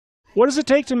What does it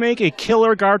take to make a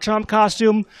killer Garchomp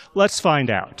costume? Let's find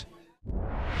out.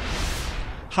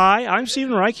 Hi, I'm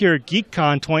Stephen Reich here at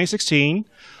Geek.Kon 2016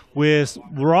 with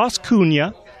Ross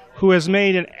Cunha, who has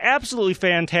made an absolutely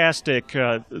fantastic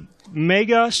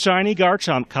Mega Shiny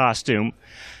Garchomp costume.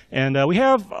 And we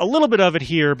have a little bit of it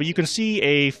here, but you can see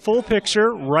a full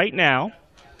picture right now.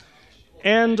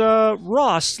 And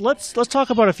Ross, let's talk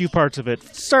about a few parts of it.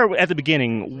 Let's start at the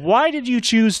beginning. Why did you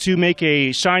choose to make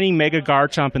a shiny Mega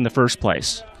Garchomp in the first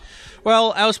place?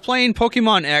 Well, I was playing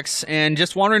Pokemon X and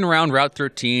just wandering around Route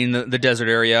 13, the desert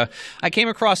area. I came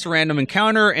across a random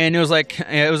encounter, and it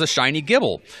was a shiny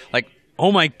Gibble. Like,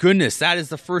 oh my goodness, that is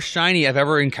the first shiny I've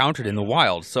ever encountered in the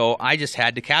wild. So I just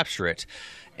had to capture it.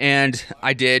 And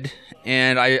I did,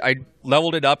 and I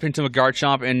leveled it up into a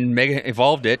Garchomp and Mega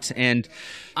Evolved it, and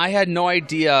I had no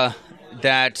idea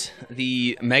that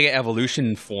the Mega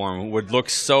Evolution form would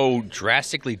look so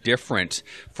drastically different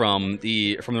from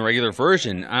the regular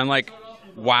version. I'm like,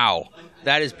 wow,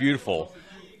 that is beautiful.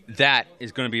 That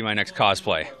is going to be my next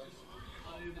cosplay.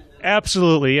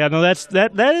 Absolutely, yeah. No,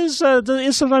 that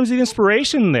is sometimes the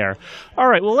inspiration there. All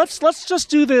right, well let's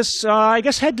just do this. I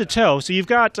guess head to toe. So you've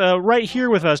got right here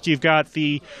with us. You've got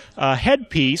the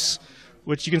headpiece,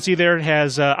 which you can see there. It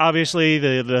has obviously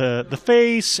the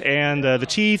face and the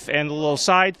teeth and the little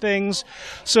side things.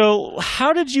 So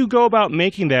how did you go about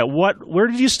making that? Where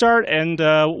did you start, and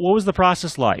what was the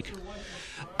process like?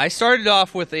 I started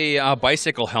off with a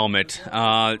bicycle helmet.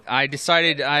 I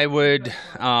decided I would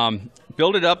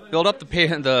build up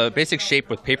the basic shape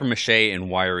with paper mache and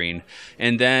wiring,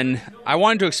 and then I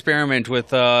wanted to experiment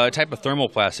with a type of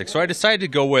thermoplastic, so I decided to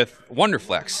go with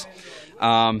Wonderflex.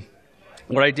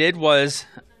 What I did was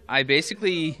I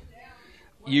basically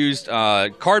used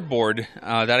cardboard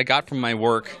that I got from my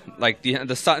work. Like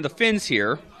the fins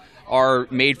here are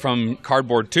made from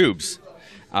cardboard tubes.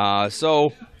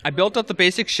 So I built up the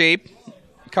basic shape,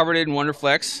 covered it in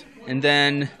Wonderflex, and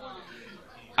then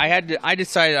I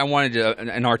decided I wanted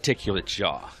an articulate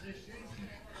jaw.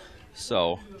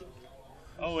 So,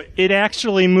 oh, it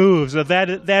actually moves.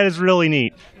 That is really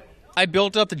neat. I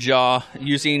built up the jaw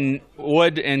using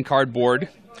wood and cardboard.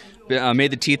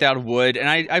 Made the teeth out of wood, and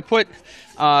I put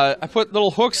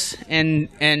little hooks and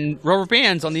rubber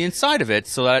bands on the inside of it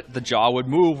so that the jaw would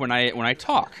move when I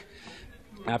talk.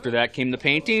 After that came the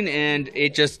painting, and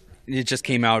it just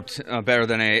came out better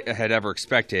than I had ever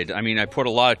expected. I mean, I put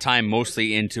a lot of time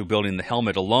mostly into building the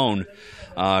helmet alone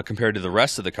compared to the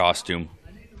rest of the costume.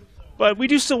 But we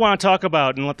do still want to talk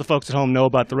about and let the folks at home know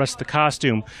about the rest of the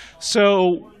costume.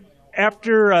 So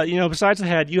after, besides the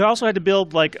head, you also had to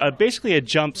build like basically a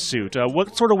jumpsuit.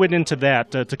 What sort of went into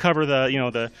that to cover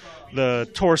the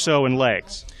torso and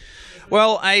legs?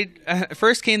 Well,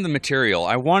 first came the material.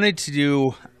 I wanted to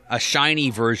do a shiny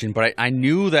version, but I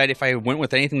knew that if I went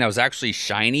with anything that was actually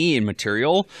shiny in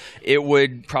material, it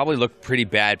would probably look pretty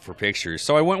bad for pictures.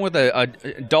 So I went with a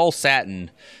dull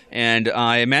satin, and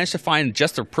I managed to find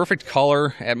just the perfect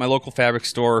color at my local fabric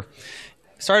store.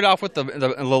 Started off with the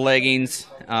leggings,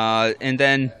 and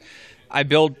then I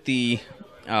built the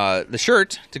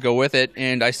shirt to go with it,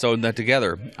 and I sewed that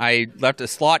together. I left a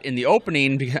slot in the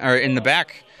opening, or in the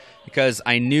back, because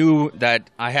I knew that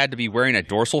I had to be wearing a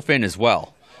dorsal fin as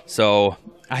well. So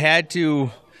I had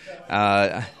to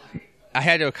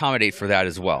accommodate for that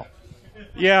as well.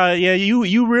 Yeah.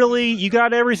 You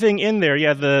got everything in there.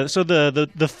 Yeah.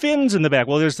 The fins in the back.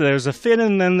 Well, there's a fin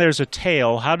and then there's a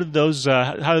tail. How did those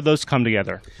come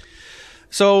together?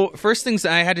 So first things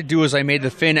I had to do was I made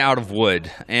the fin out of wood,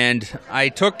 and I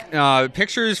took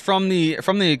pictures from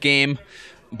the game,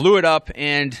 blew it up,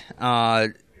 and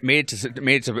made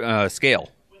it to scale.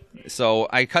 So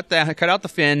I cut out the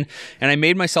fin, and I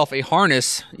made myself a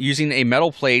harness using a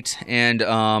metal plate and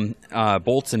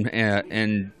bolts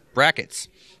and brackets.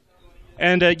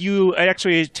 And you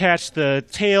actually attached the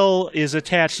tail is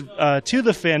attached to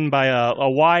the fin by a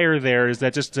wire there. Is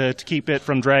that just to keep it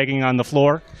from dragging on the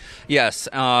floor? Yes.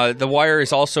 The wire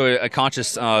is also a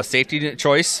conscious safety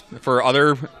choice for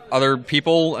other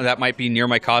people that might be near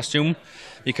my costume,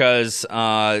 because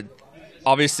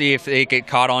obviously, if they get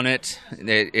caught on it,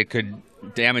 it could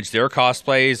damage their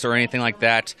cosplays or anything like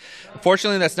that.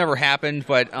 Fortunately, that's never happened,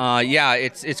 but yeah,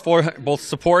 it's for both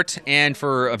support and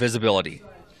for visibility.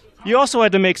 You also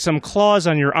had to make some claws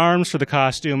on your arms for the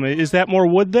costume. Is that more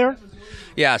wood there?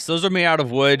 Yes, those are made out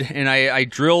of wood, and I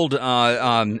drilled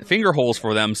finger holes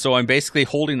for them, so I'm basically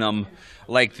holding them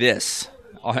like this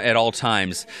at all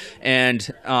times. And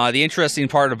the interesting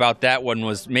part about that one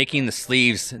was making the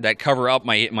sleeves that cover up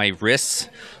my wrists.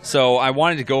 So I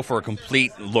wanted to go for a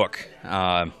complete look.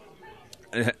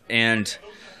 And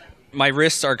my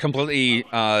wrists are completely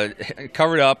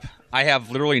covered up. I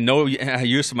have literally no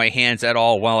use of my hands at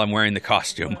all while I'm wearing the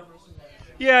costume.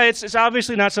 Yeah, it's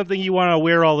obviously not something you want to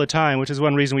wear all the time, which is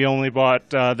one reason we only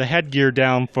brought the headgear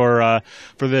down for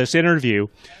this interview.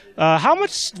 How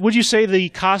much would you say the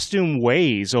costume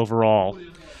weighs overall?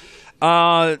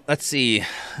 Let's see.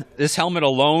 This helmet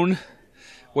alone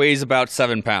weighs about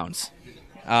 7 pounds.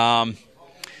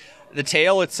 The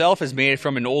tail itself is made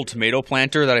from an old tomato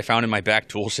planter that I found in my back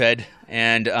tool shed,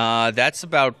 and that's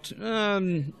about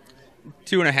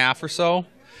 2.5 or so.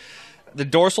 The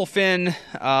dorsal fin,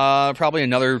 probably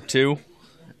another 2.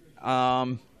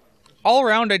 All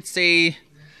around, I'd say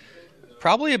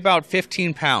probably about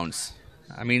 15 pounds.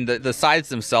 I mean, the sides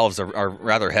themselves are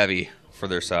rather heavy for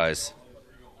their size.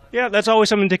 Yeah, that's always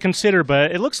something to consider,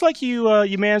 but it looks like you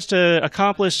managed to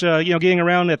accomplish getting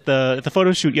around at the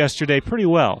photo shoot yesterday pretty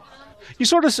well. You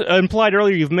sort of implied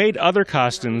earlier you've made other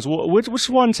costumes. Which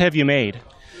ones have you made?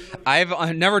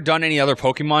 I've never done any other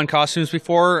Pokemon costumes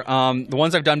before. The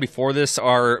ones I've done before this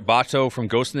are Bato from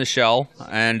Ghost in the Shell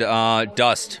and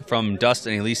Dust from Dust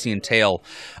and Elysian Tail.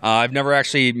 I've never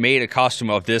actually made a costume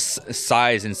of this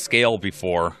size and scale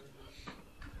before.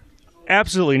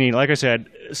 Absolutely neat. Like I said,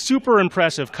 super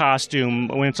impressive costume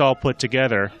when it's all put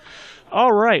together.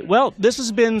 All right. Well, this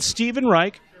has been Stephen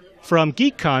Reich from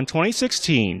Geek.Kon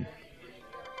 2016.